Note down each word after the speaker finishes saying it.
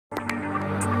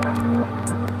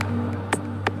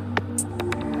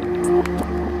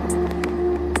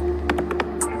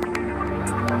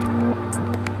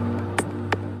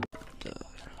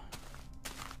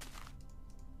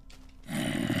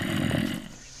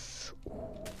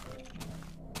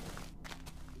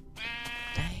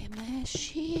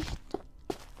shit.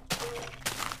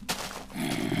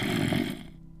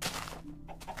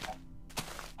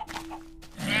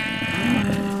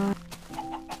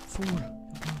 Får.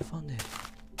 Vad fan det är?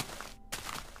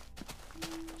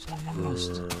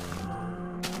 Seriöst.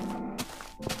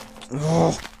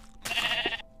 Åh!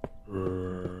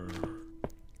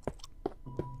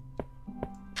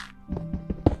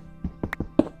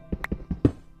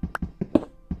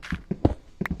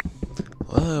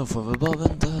 Jag får väl bara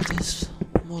vänta tills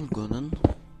morgonen.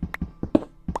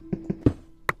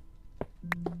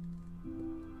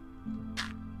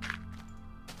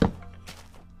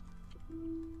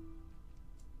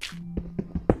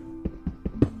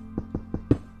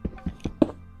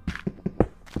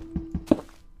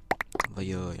 Vad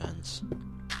gör jag ens?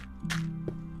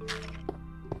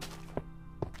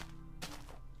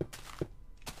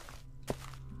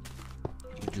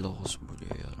 Glas borde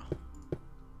jag göra.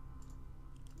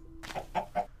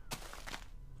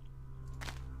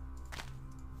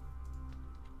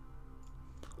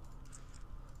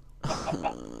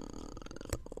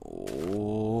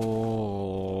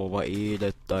 Vad är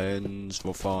detta ens?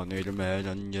 Vad fan är det med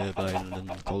den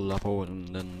jäveln? Kolla på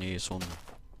den är sån.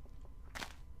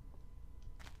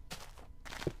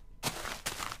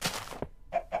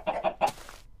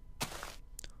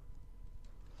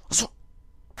 Alltså.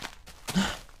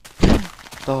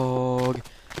 Dag.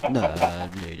 När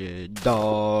blir det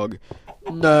dag?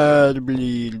 När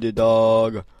blir det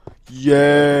dag?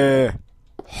 Yeah!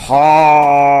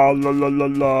 Ha la la la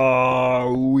la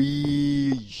we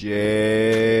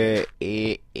yeah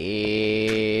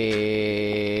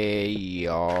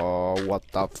ja what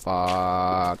the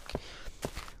fuck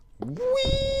we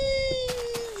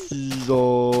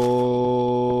so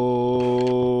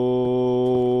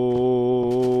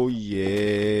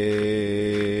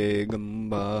yeah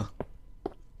gamba.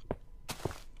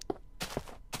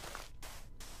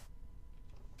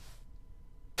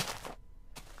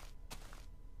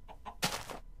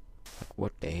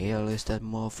 What the hell is that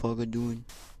motherfucker doing?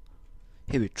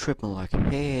 He be tripping like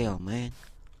hell, man.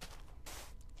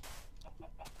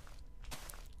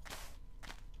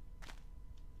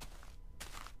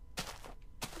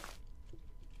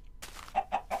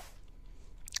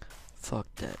 Fuck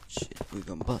that shit. We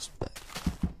gonna bust back.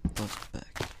 Bust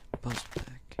back. Bust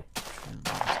back.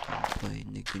 Play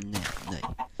nigga nej.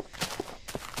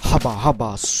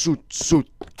 Habba suit.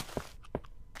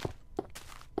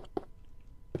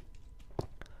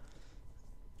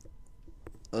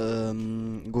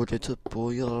 Går det typ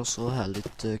att göra så här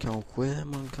lite kanske?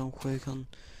 Man kanske kan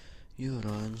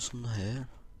göra en sån här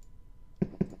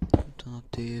utan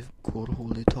att det går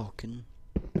hål i taken.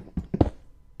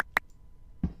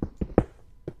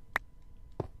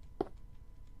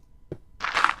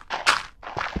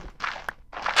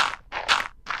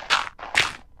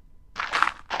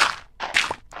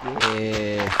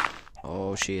 Yeah.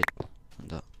 Oh shit.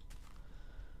 Vänta.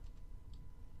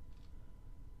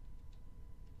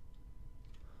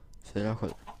 Fyra, sju.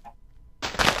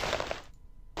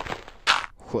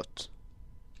 Skott.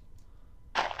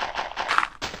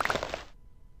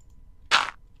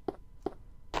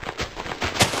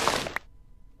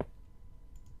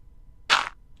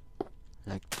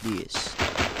 Like this.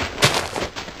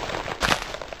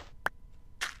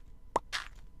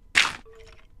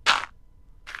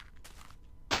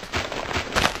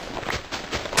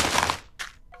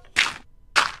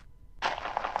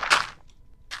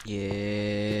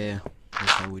 Yeah,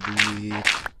 that's how we do it.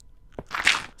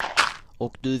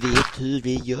 Och du vet hur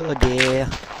vi gör det.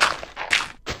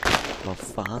 Vad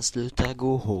fan, sluta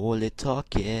gå hål i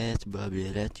taket. Börjar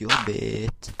bli rätt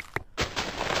jobbigt.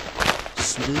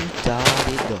 Sluta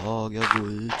idag, jag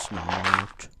går ut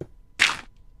snart.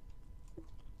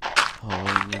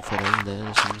 Har ingen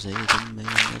förälder som säger till mig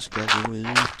att jag ska gå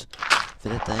ut. För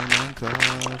detta är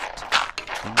Minecraft.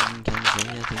 Ingen kan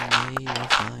säga till mig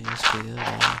vad fan jag ska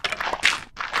göra.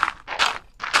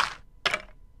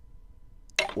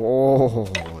 Jag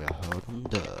hör dem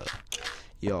dö.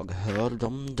 Jag hör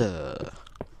dem dö.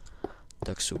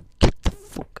 Dags att get the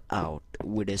fuck out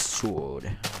with a sword.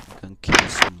 You can kill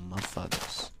some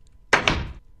motherfuckers.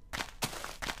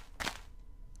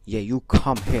 Yeah, you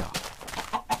come here.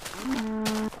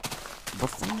 Vad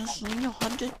fan är så jag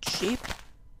hade ett chip?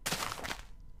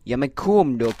 Ja men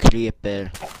kom då,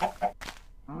 creeper.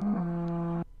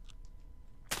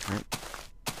 Nej.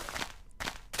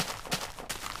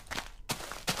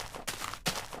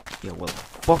 Yeah, well,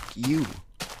 fuck you.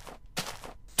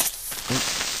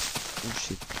 Oh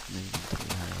shit, nej inte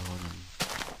det här, jag har den.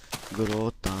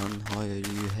 Gråtan har jag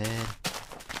ju här.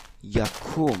 Ja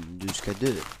kom, du ska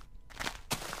dö.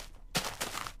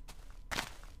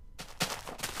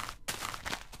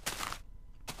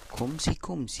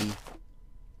 Komsi.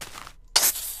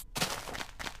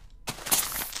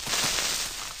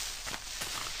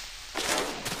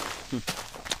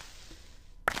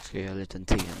 Ska jag göra en liten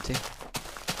TNT?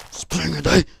 Spränger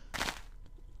dig!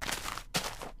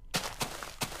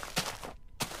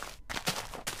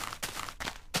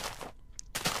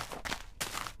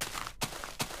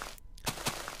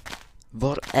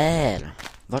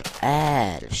 Var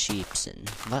är chipsen?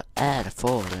 Var är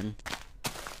faren?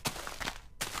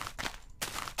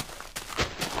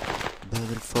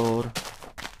 Behöver far.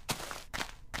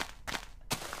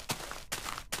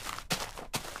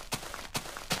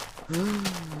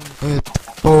 Ett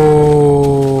far!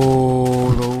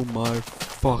 Oh my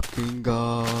fucking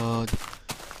god!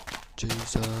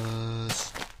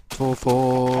 Jesus! 2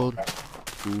 far!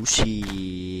 Oh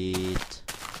shit!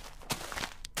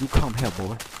 You come here,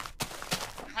 boy.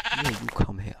 Yeah, you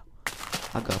come here.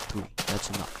 I got 3. That's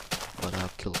enough. But I'll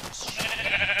kill this shit.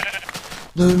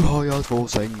 Nu har jag 2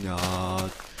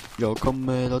 sängar. Jag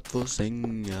kommer att få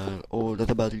sängar. Och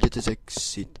detta var lite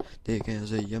sexigt. Det kan jag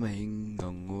säga med en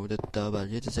gång. Och detta var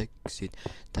lite sexigt.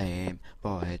 Damn,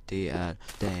 vad hett det är.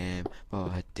 Damn,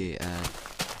 vad hett det är.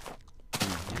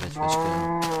 Jag vet vad jag ska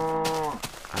göra.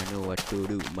 I know what to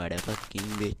do,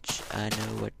 motherfucking bitch. I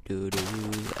know what to do.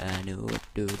 I know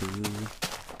what to do.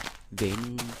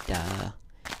 Vänta.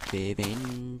 Vi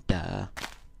vänta.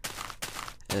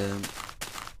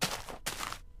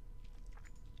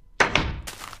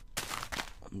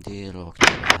 Det är rakt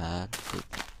här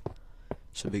typ.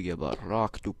 Så bygger jag bara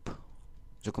rakt upp.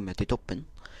 Så kommer jag till toppen.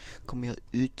 Kommer jag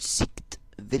utsikt.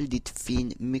 Väldigt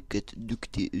fin, mycket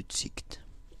duktig utsikt.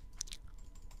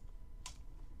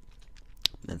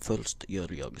 Men först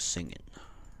gör jag sängen.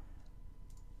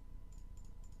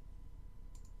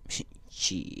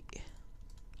 Chi.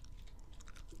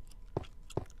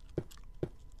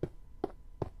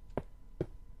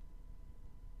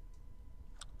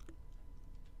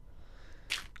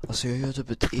 Alltså jag gör typ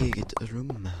ett eget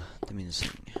rum till min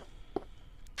säng.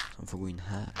 Som får gå in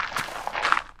här.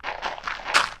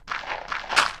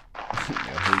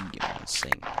 Jag hugger min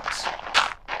säng alltså.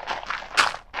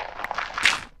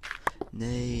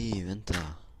 Nej, vänta.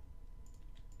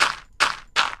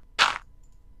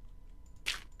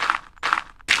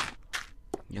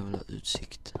 Jag vill ha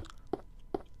utsikt.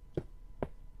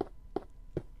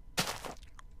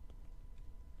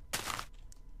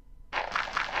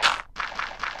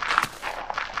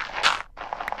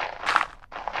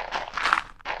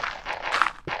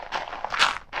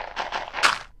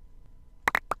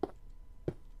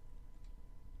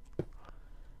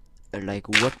 Like,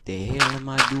 what the hell am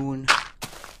I doing?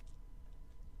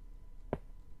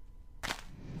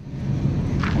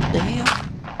 What the hell?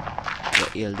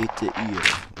 Jag är lite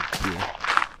yr. Okej.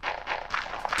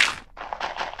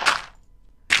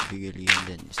 Jag bygger igen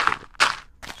den istället.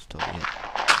 Så tar vi här.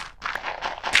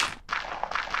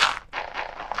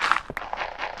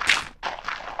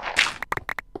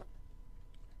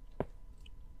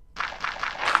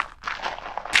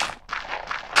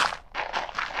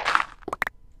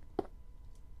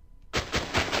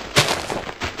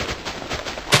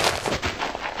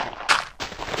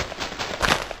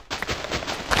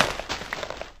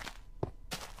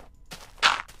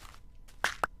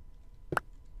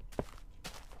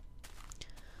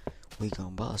 We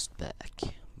gon' bust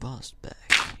back.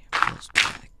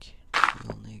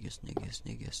 Little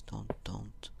niggas,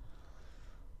 don't.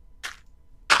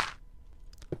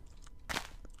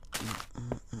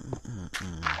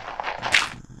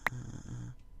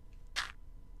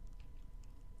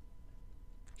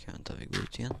 Kan vänta, vi går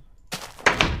ut igen.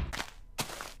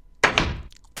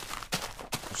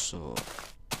 Och så...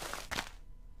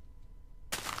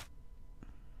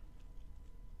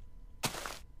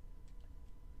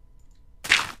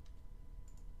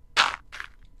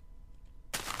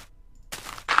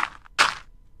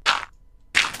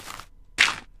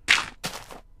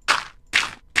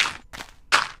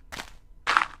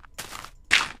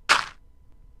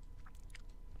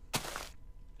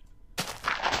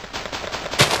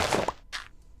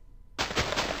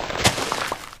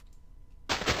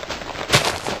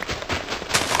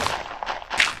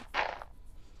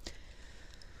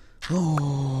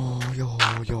 Ja.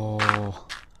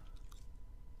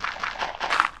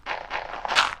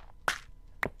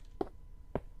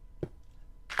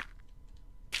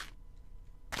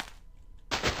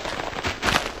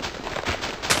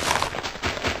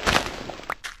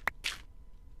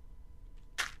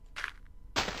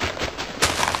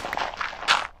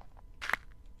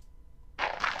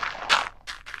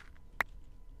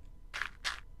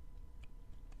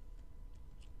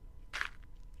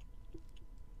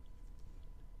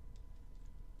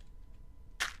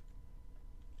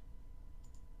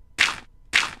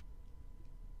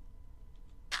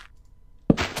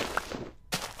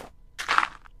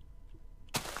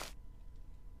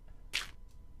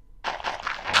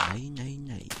 Nej, nej,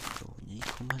 nej. Och ni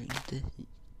kommer inte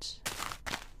hit.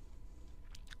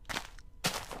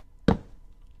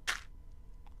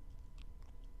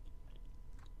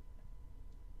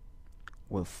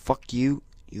 Well, fuck you.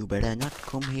 You better not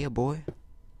come here, boy.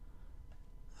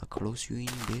 I'll close you in,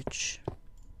 bitch.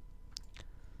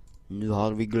 Nu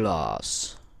har vi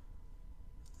glas.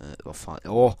 Vad fan?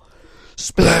 Åh!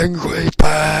 Spräng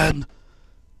skiten!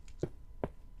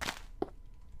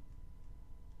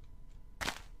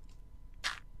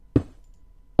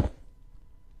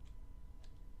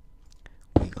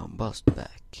 We gon' bust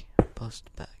back.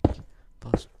 Bust back.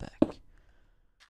 Bust back.